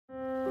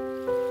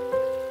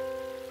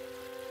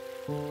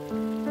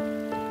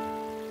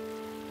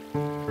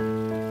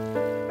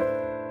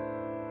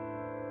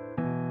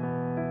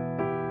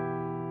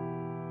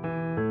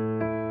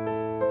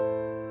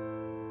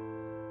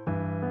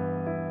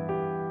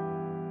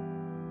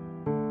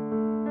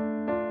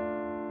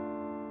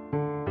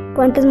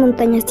¿Cuántas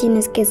montañas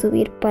tienes que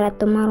subir para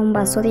tomar un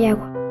vaso de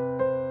agua?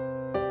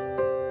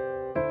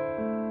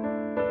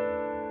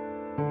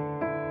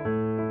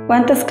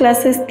 ¿Cuántas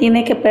clases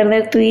tiene que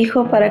perder tu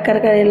hijo para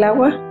cargar el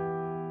agua?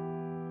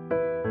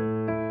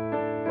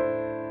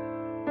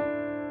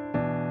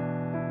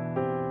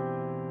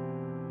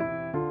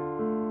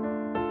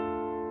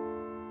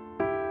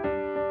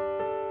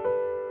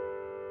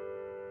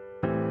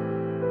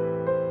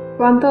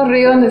 ¿Cuántos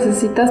ríos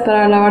necesitas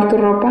para lavar tu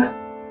ropa?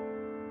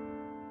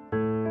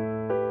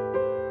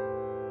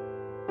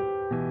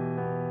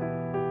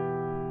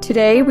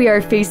 Today, we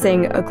are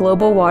facing a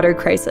global water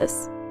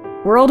crisis.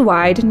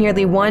 Worldwide,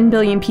 nearly 1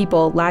 billion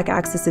people lack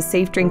access to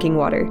safe drinking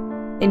water,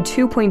 and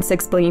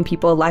 2.6 billion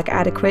people lack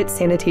adequate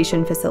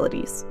sanitation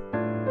facilities.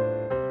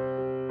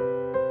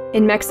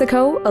 In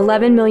Mexico,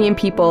 11 million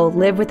people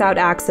live without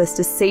access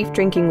to safe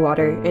drinking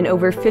water, and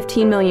over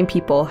 15 million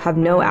people have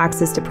no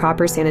access to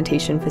proper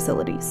sanitation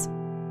facilities.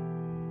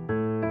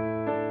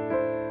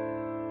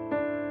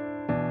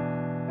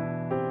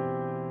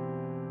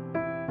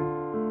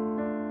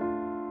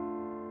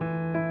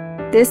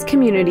 This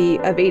community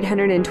of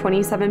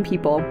 827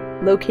 people,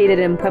 located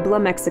in Puebla,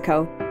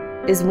 Mexico,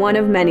 is one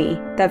of many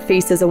that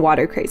faces a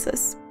water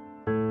crisis.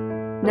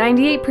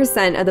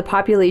 98% of the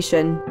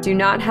population do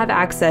not have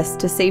access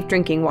to safe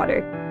drinking water,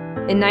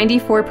 and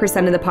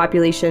 94% of the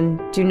population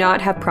do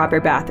not have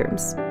proper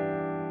bathrooms.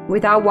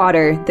 Without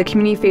water, the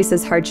community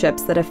faces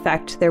hardships that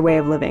affect their way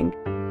of living.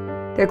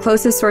 Their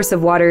closest source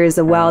of water is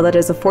a well that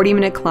is a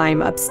 40-minute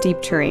climb up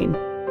steep terrain.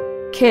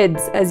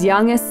 Kids as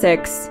young as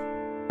 6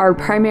 are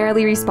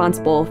primarily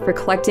responsible for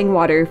collecting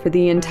water for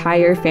the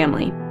entire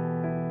family.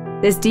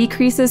 This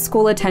decreases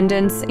school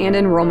attendance and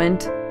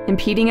enrollment,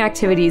 impeding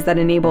activities that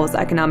enables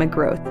economic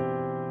growth.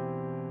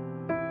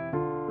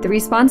 The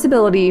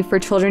responsibility for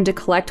children to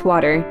collect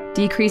water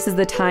decreases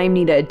the time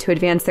needed to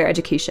advance their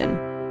education.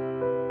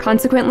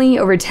 Consequently,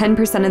 over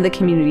 10% of the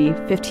community,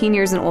 15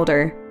 years and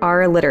older,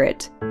 are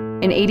illiterate,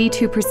 and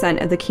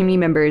 82% of the community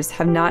members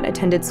have not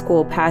attended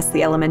school past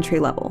the elementary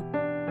level.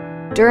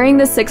 During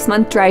the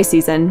 6-month dry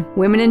season,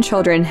 women and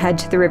children head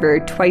to the river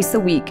twice a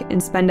week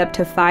and spend up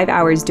to 5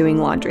 hours doing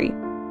laundry.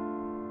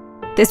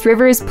 This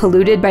river is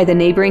polluted by the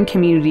neighboring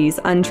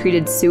community's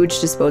untreated sewage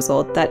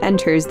disposal that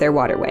enters their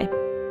waterway.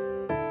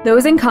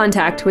 Those in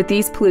contact with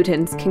these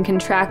pollutants can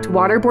contract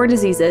waterborne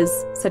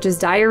diseases such as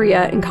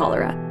diarrhea and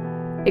cholera,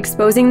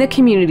 exposing the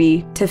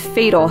community to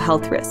fatal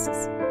health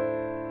risks.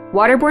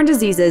 Waterborne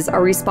diseases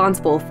are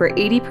responsible for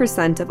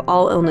 80% of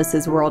all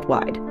illnesses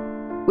worldwide.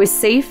 With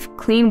safe,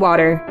 clean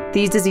water,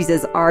 these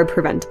diseases are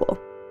preventable.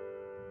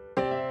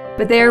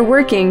 But they are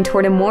working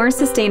toward a more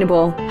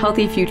sustainable,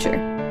 healthy future,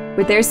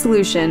 with their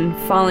solution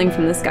falling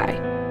from the sky.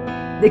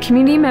 The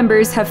community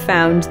members have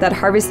found that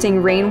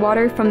harvesting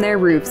rainwater from their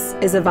roofs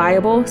is a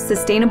viable,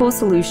 sustainable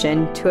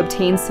solution to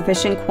obtain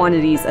sufficient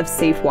quantities of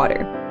safe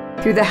water.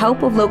 Through the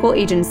help of local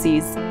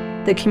agencies,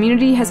 the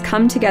community has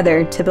come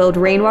together to build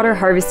rainwater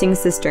harvesting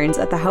cisterns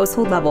at the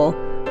household level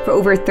for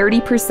over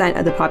 30%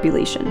 of the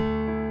population.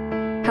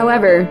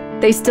 However,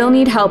 they still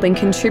need help in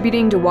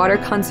contributing to water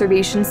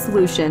conservation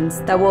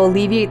solutions that will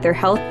alleviate their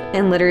health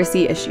and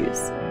literacy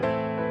issues.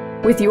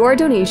 With your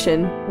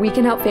donation, we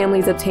can help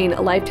families obtain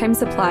a lifetime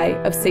supply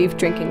of safe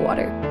drinking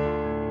water.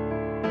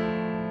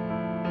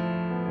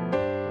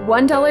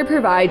 $1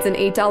 provides an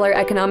 $8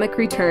 economic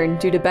return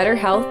due to better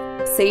health,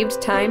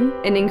 saved time,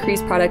 and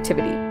increased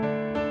productivity.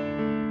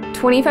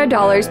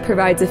 $25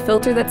 provides a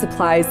filter that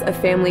supplies a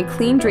family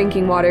clean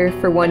drinking water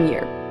for 1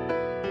 year.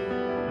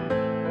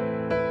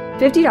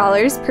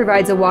 $50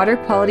 provides a water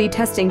quality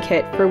testing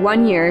kit for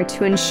 1 year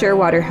to ensure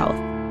water health.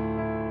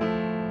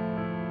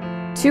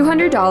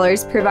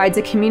 $200 provides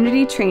a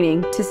community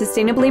training to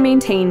sustainably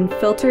maintain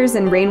filters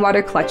and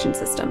rainwater collection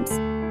systems.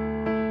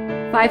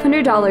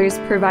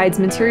 $500 provides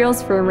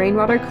materials for a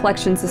rainwater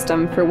collection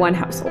system for 1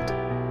 household.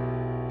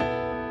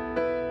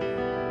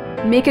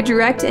 Make a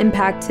direct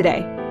impact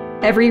today.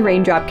 Every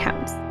raindrop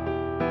counts.